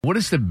What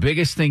is the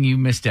biggest thing you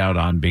missed out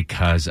on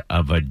because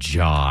of a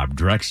job?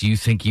 Drex, you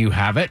think you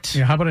have it?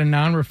 Yeah, how about a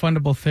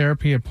non-refundable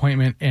therapy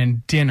appointment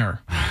and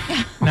dinner?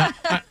 Now,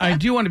 I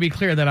do want to be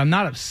clear that I'm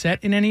not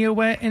upset in any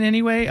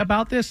way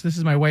about this. This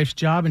is my wife's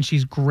job, and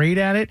she's great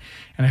at it,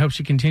 and I hope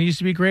she continues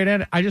to be great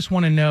at it. I just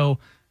want to know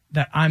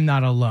that I'm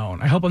not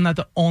alone. I hope I'm not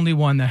the only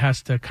one that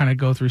has to kind of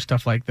go through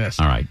stuff like this.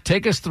 All right,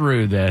 take us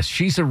through this.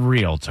 She's a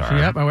realtor. So,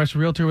 yeah, my wife's a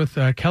realtor with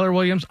Keller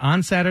Williams.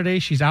 On Saturday,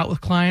 she's out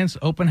with clients,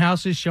 open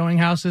houses, showing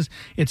houses.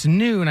 It's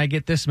noon, I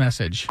get this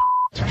message.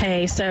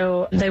 Hey,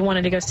 so they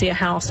wanted to go see a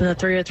house in the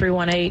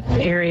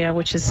 30318 area,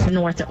 which is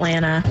North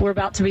Atlanta. We're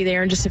about to be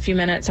there in just a few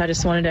minutes. I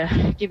just wanted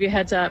to give you a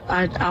heads up.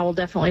 I will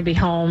definitely be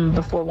home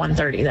before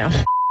 1:30,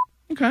 though.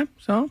 Okay,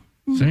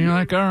 so you're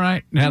like, all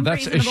right. Now,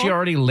 is she reasonable.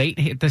 already late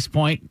at this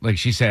point? Like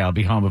she say, I'll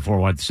be home before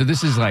 1. So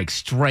this is like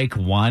strike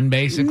one,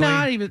 basically?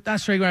 not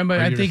straight one, but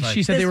Or I you're think just she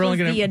like- said they This were was only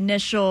going the to...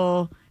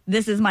 initial,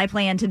 this is my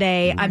plan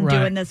today. I'm Right.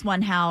 doing this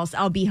one house.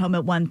 I'll be home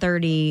at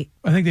 1:30.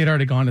 I think they'd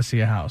already gone to see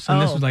a house,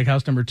 and this Oh. was like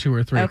house number 2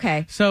 or 3.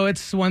 Okay. So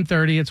it's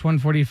 1:30, it's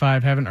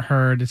 1:45, haven't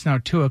heard. It's now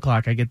 2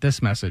 o'clock. I get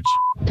this message.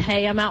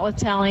 Hey, I'm out with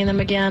telling them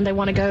again. They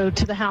want to go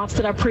to the house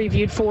that I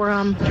previewed for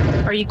them.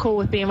 Are you cool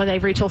with being with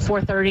Avery till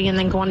 4:30 and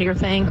then going to your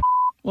thing?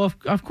 Well,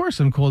 of course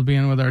I'm cool with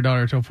being with our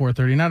daughter till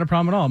 4:30. Not a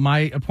problem at all.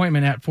 My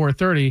appointment at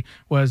 4:30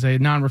 was a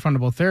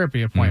non-refundable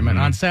therapy appointment.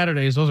 On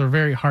Saturdays, those are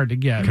very hard to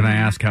get. Can I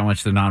ask how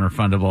much the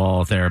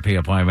non-refundable therapy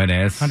appointment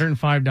is?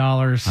 $105.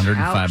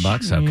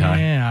 $105. Okay.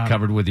 Yeah.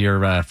 Covered with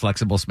your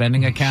flexible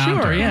spending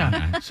account? Sure, or-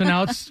 yeah. So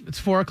now it's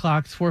 4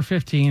 o'clock, it's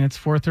 4:15, it's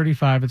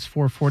 4:35, it's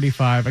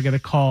 4:45. I get a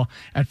call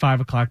at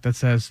 5 o'clock that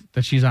says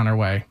that she's on her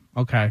way.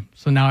 Okay,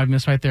 so now I've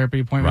missed my therapy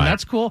appointment. Right.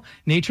 That's cool.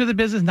 Nature of the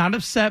business, not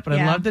upset, but I'd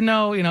Yeah. love to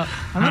know, I'm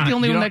not the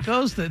only You one don't- that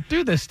goes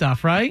through this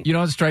stuff, right? You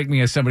don't strike me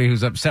as somebody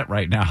who's upset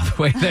right now,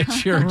 the way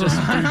that you're just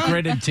through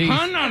gritted teeth.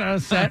 I'm not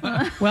upset.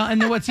 Well,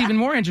 and then what's even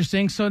more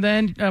interesting, so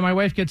then my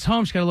wife gets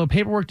home. She's got a little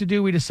paperwork to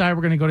do. We decide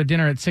we're going to go to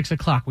dinner at 6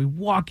 o'clock. We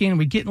walk in.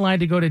 We get in line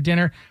to go to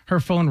dinner. Her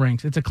phone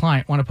rings. It's a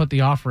client. Want to put the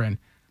offer in.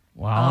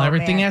 Well, Oh,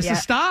 everything man, has yeah. to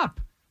stop.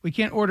 We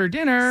can't order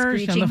dinner.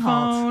 She's on the Screeching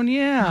halt. phone.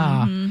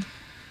 Yeah.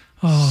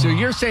 So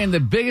you're saying the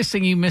biggest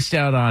thing you missed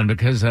out on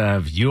because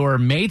of your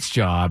mate's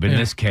job in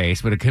this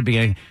case, but it could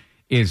be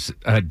is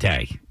a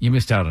day. You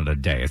missed out on a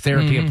day, a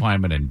therapy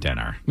appointment and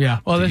dinner. Yeah.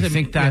 Well, Do you this,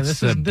 think yeah, that's this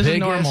the is biggest?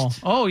 normal.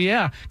 Oh,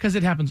 yeah, because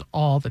it happens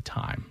all the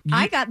time.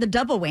 I got the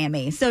double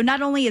whammy. So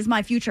not only is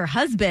my future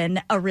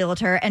husband a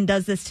realtor and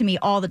does this to me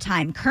all the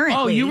time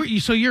currently. Oh,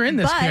 so you're in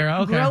this, but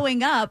Kara. Okay.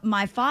 growing up,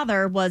 my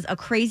father was a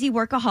crazy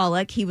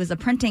workaholic. He was a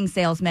printing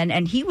salesman,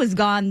 and he was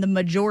gone the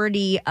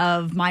majority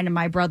of mine and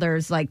my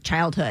brother's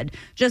childhood.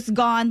 Just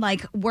gone,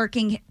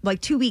 working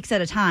 2 weeks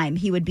at a time.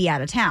 He would be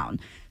out of town.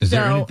 Is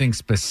there anything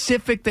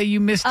specific that you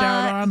missed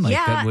out on?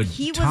 That would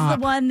he was top?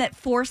 the one that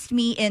forced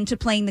me into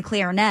playing the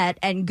clarinet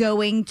and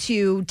going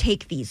to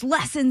take these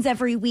lessons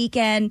every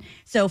weekend.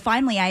 So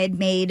finally, I had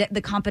made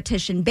the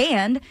competition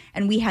band,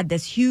 and we had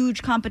this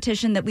huge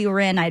competition that we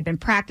were in. I had been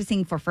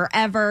practicing for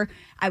forever.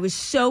 I was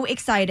so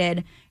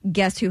excited.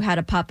 Guess who had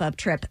a pop-up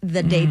trip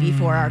the day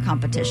before our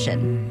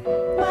competition?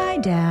 My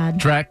dad.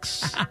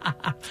 Drex.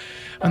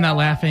 I'm not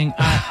laughing.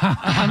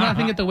 I'm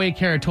laughing at the way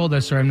Kara told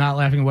us, or I'm not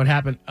laughing at what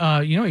happened.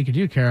 You know what you could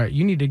do, Kara?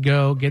 You need to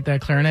go get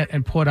that clarinet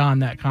and put on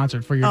that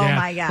concert for your Oh, dad.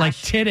 my gosh. Like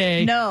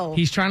today. No.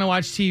 He's trying to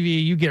watch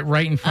TV. You get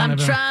right in front of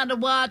him. to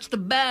watch The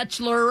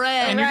Bachelorette.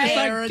 And you're just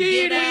like, Will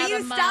 "Dee-dee."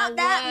 you stop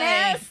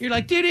that mess? You're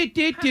like, did.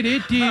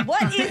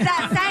 What is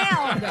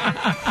that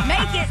sound?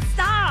 Make it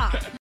stop.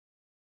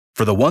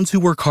 For the ones who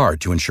work hard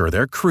to ensure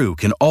their crew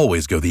can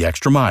always go the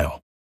extra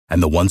mile,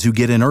 and the ones who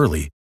get in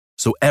early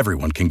so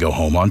everyone can go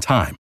home on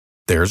time,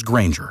 there's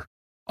Grainger,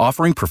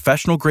 offering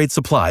professional-grade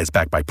supplies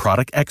backed by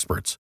product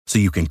experts so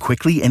you can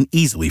quickly and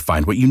easily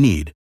find what you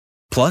need.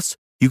 Plus,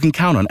 you can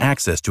count on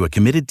access to a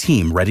committed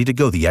team ready to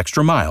go the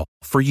extra mile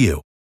for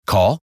you.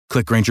 Call,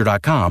 click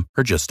Grainger.com,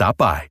 or just stop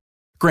by.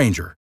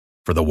 Grainger,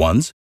 for the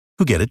ones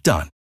who get it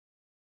done.